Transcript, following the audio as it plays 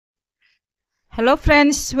Hello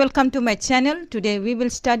friends, welcome to my channel. Today we will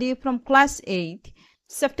study from class 8,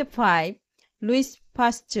 chapter 5, Louis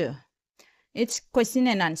Pasteur. It's question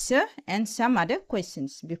and answer and some other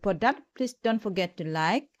questions. Before that, please don't forget to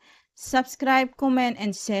like, subscribe, comment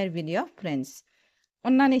and share with your friends.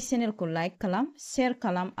 Onnani channel ko like kalam, share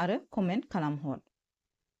kalam are comment kalam hot.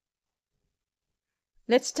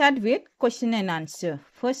 Let's start with question and answer.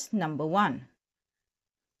 First, number 1.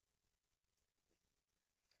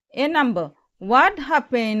 A number. What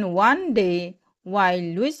happened one day while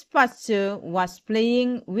Louis Pasteur was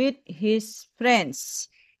playing with his friends?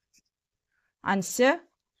 Answer.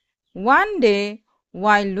 One day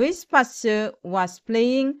while Louis Pasteur was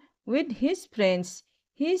playing with his friends,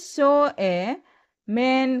 he saw a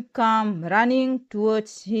man come running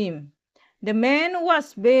towards him. The man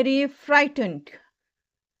was very frightened.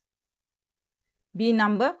 B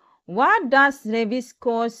number. What does rabies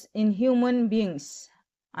cause in human beings?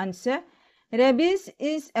 Answer. Rabies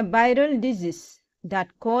is a viral disease that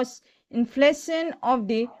causes inflammation of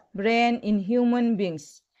the brain in human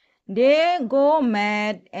beings. They go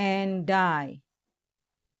mad and die.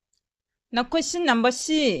 Now question number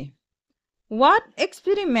C. What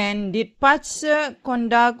experiment did Pasteur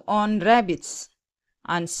conduct on rabbits?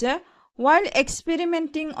 Answer. While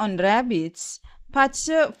experimenting on rabbits,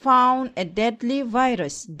 Pasteur found a deadly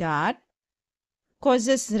virus that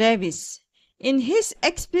causes rabies. In his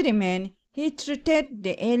experiment, he treated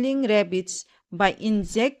the ailing rabbits by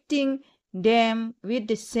injecting them with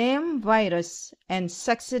the same virus and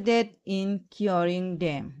succeeded in curing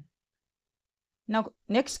them. Now,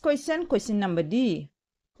 next question, question number D.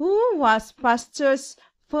 Who was Pasteur's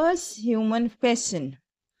first human patient?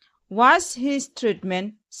 Was his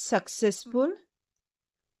treatment successful?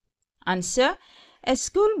 Answer. A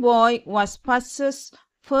schoolboy was Pasteur's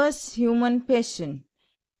first human patient.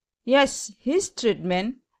 Yes, his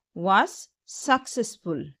treatment was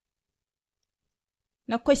successful.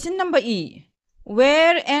 Now question number E.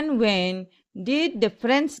 Where and when did the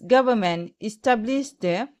French government establish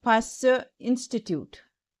the Pasteur Institute?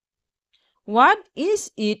 What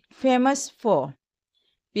is it famous for?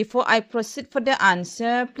 Before I proceed for the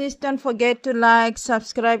answer, please don't forget to like,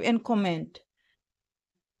 subscribe and comment.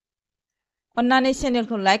 Onnani channel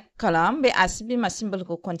ko like kalam, be asibi ma symbol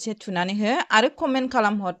ko konse tunani he, are comment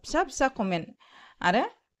kalam hot, psa comment. Are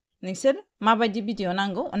nixer mabadi video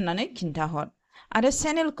nango onnani kinta hot. Are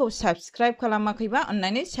channel ko subscribe kalam makiba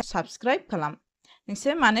onnani subscribe kalam.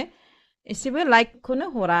 Nixer mane isibe like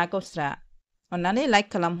kono hora kosra. Onnani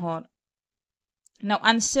like kalam hot. Now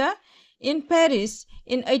answer. In Paris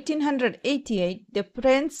in 1888, the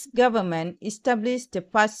French government established the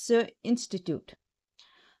Pasteur Institute.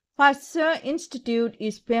 Pasteur Institute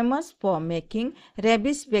is famous for making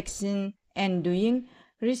rabies vaccine and doing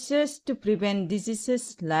research to prevent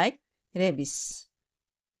diseases like rabies.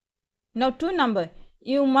 Now 2 number.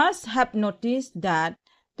 You must have noticed that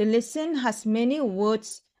the lesson has many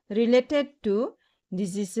words related to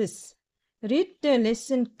diseases. Read the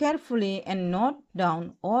lesson carefully and note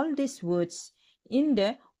down all these words in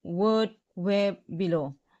the word web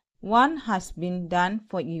below. One has been done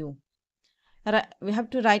for you. We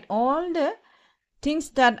have to write all the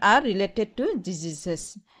things that are related to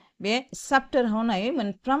diseases. Be chapter honai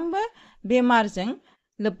मोनफ्रोमबो बेमारजों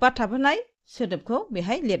लोब्बा थाबोनाय सोदोबखौ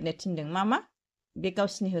बेहाय लिरनो थिनदों मामा बे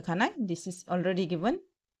गावसिनि होखानाय. This is already given.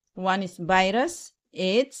 One is virus,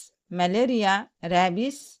 AIDS, malaria,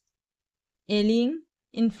 rabies, ailing,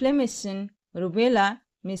 inflammation, rubella,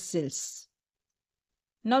 measles.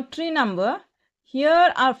 Now 3 number.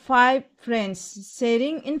 Here are 5 friends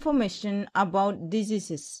sharing information about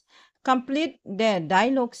diseases. Complete their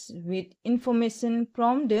dialogues with information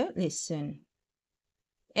from the lesson.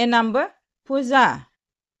 A number. Puja.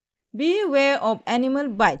 Beware of animal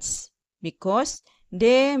bites because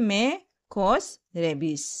they may cause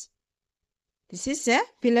rabies. This is a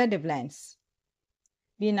fill in the blanks.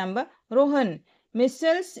 B number. Rohan.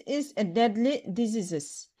 Measles is a deadly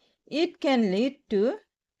disease. It can lead to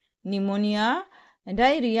pneumonia,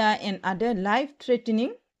 diarrhea and other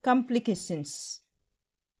life-threatening complications.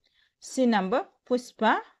 C number.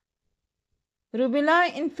 Pushpa.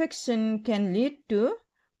 Rubella infection can lead to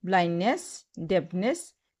blindness,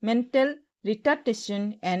 deafness, mental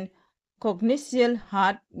retardation and congenital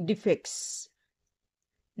heart defects.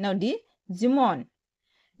 Now D. Jimon.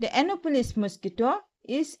 The Anopheles mosquito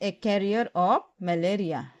is a carrier of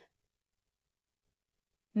malaria.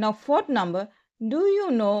 Now 4th number. Do you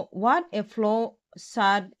know what a flow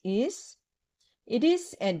chart is? It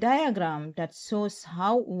is a diagram that shows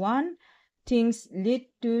how one things lead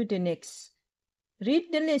to the next.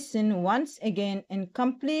 Read the lesson once again and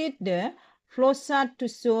complete the flowchart to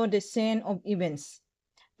show the chain of events.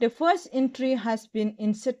 The first entry has been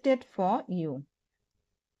inserted for you.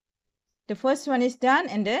 The first one is done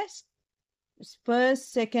and the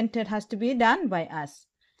first, second, third has to be done by us.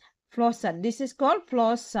 Flowchart. This is called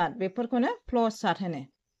flowchart. बेफोरखौनो flowchart होनो.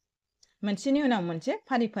 मोनसेनि उनाव मोनसे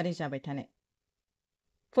फारि फारि जाबाय थानाय.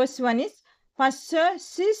 First one is, Pasteur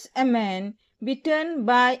sees a man bitten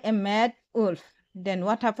by a mad wolf. Then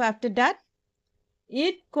what happens after that?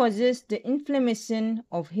 It causes the inflammation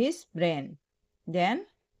of his brain. Then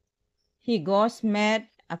he goes mad.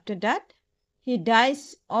 After that, he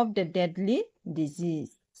dies of the deadly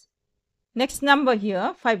disease. Next number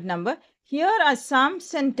here, 5 number. Here are some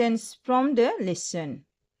sentences from the lesson.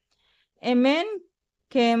 A man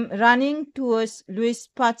came running towards Louis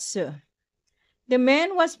Pasteur. The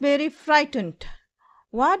man was very frightened.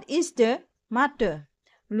 What is the matter?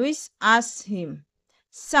 Louis asked him.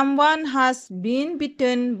 Someone has been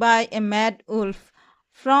bitten by a mad wolf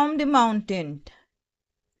from the mountain.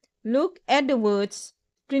 Look at the words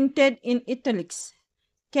printed in italics.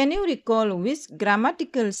 Can you recall which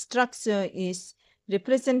grammatical structure is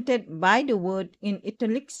represented by the word in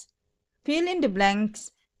italics? Fill in the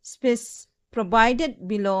blanks space provided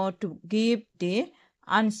below to give the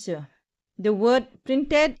answer. The word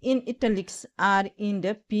printed in italics are in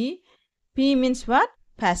the P. P means what?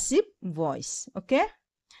 Passive voice. Okay.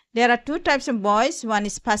 There are two types of voice. One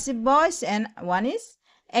is passive voice and one is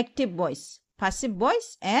active voice. Passive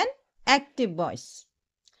voice and active voice.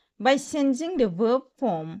 By changing the verb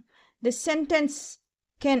form, the sentence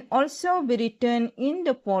can also be written in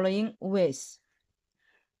the following ways.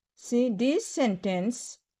 See this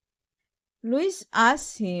sentence. Louis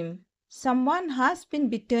asked him, someone has been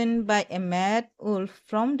bitten by a mad wolf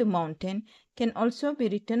from the mountain, can also be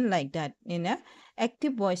written like that in a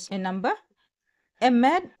active voice. A number. A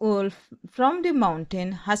mad wolf from the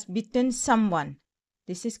mountain has bitten someone.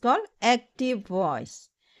 This is called active voice.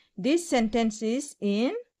 This sentence is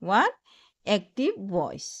in what? Active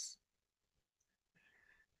voice.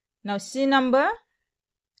 Now C number.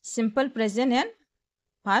 Simple present and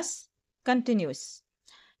past continuous.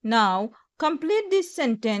 Now complete this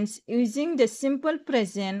sentence using the simple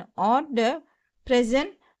present or the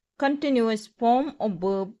present continuous form of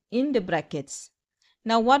verb in the brackets.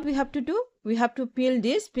 Now what we have to do? We have to fill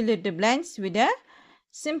the blanks with a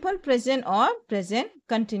simple present or present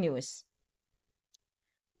continuous.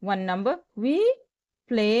 1 number. We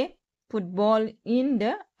play football in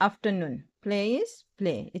the afternoon. Play is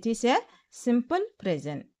play. It is a simple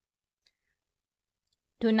present.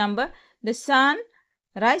 2 number. The sun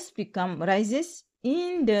rises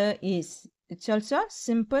in the east. It's also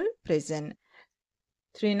simple present.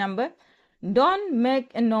 3 number. Don't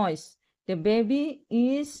make a noise. The baby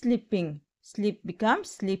is sleeping. Sleep becomes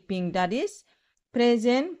sleeping. That is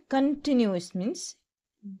present continuous, means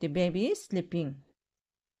the baby is sleeping.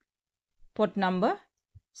 4th number.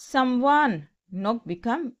 Someone knock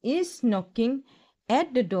become is knocking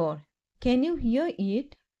at the door. Can you hear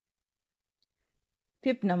it?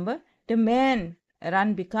 5th number. The man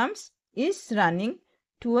run becomes is running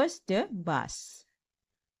towards the bus.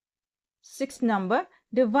 6th number.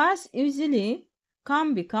 The bus usually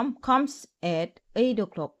comes at 8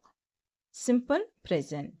 o'clock. Simple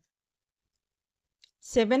present.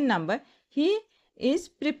 7 number. He is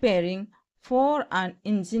preparing for an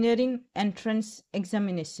engineering entrance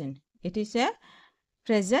examination. It is a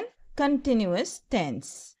present continuous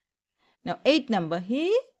tense. Now 8 number.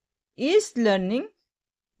 He is learning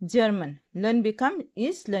German. Learn become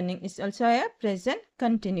is learning is also a present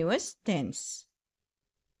continuous tense.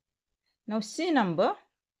 Now C number.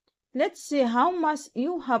 Let's see how much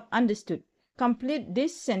you have understood. Complete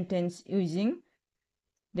this sentence using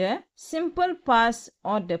the simple past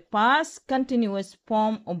or the past continuous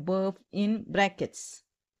form of verb in brackets.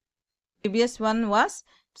 Previous one was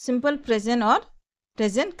simple present or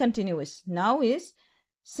present continuous. Now is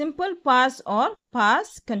simple past or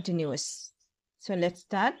past continuous. So let's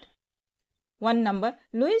start. 1 number.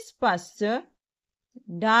 Louis Pasteur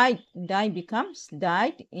died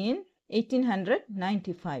in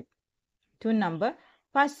 1895. 2 number.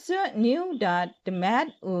 Pasteur knew that the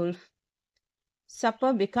mad wolf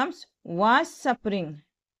was suffering,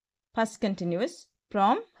 past continuous,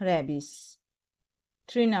 from rabies.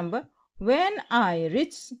 3 number. When I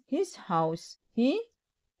reached his house, he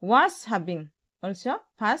was having, also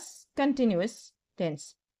past continuous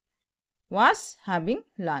tense, was having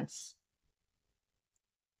lunch.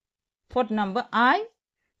 4th number. I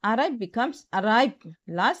arrived becomes arrived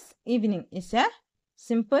last evening is a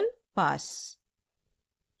simple past.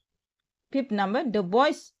 5th number. The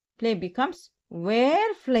boys play becomes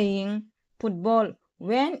were playing football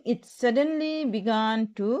when it suddenly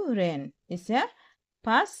began to rain is a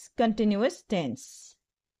past continuous tense.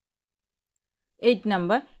 8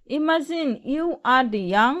 number. Imagine you are the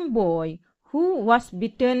young boy who was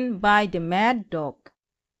bitten by the mad dog.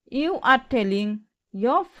 You are telling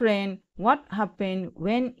your friend what happened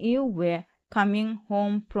when you were coming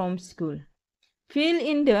home from school. Fill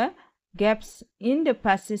in the gaps in the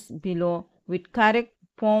passage below with correct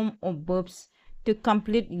form of verbs to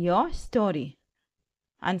complete your story.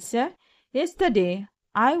 Answer. Yesterday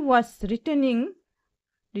I was returning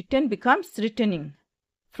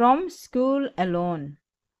from school alone.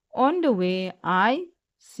 On the way I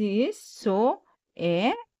saw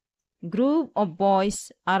a group of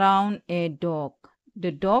boys around a dog.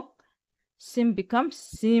 The dog seemed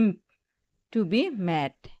to be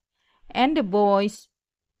mad, and the boys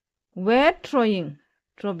were throwing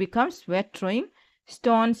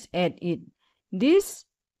stones at it. This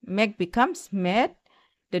becomes mad,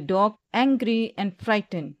 the dog angry and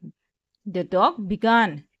frightened. The dog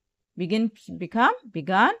began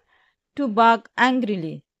to bark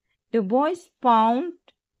angrily. The boys found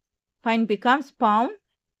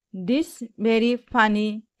this very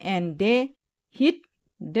funny, and they hit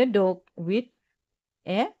the dog with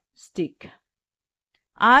a stick.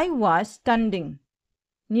 I was standing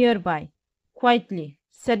nearby quietly.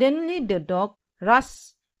 Suddenly the dog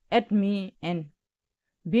rushed at me and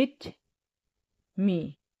bit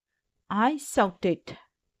me. I shouted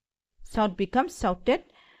to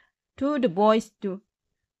the boys to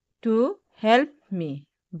help me,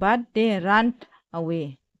 but they ran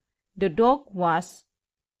away. The dog was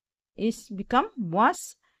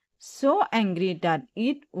so angry that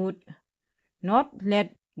it would not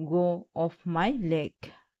let go of my leg.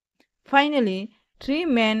 Finally, 3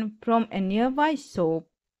 men from a nearby shop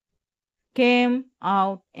came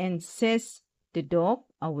out and chased the dog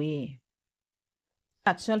away.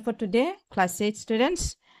 That's all for today, Class 8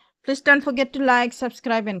 students. Please don't forget to like,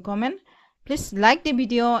 subscribe and comment. Please like the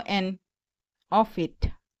video and off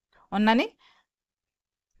it. Onnani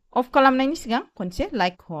off kalamnaini sigang konse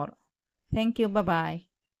like hor. Thank you. Bye-bye.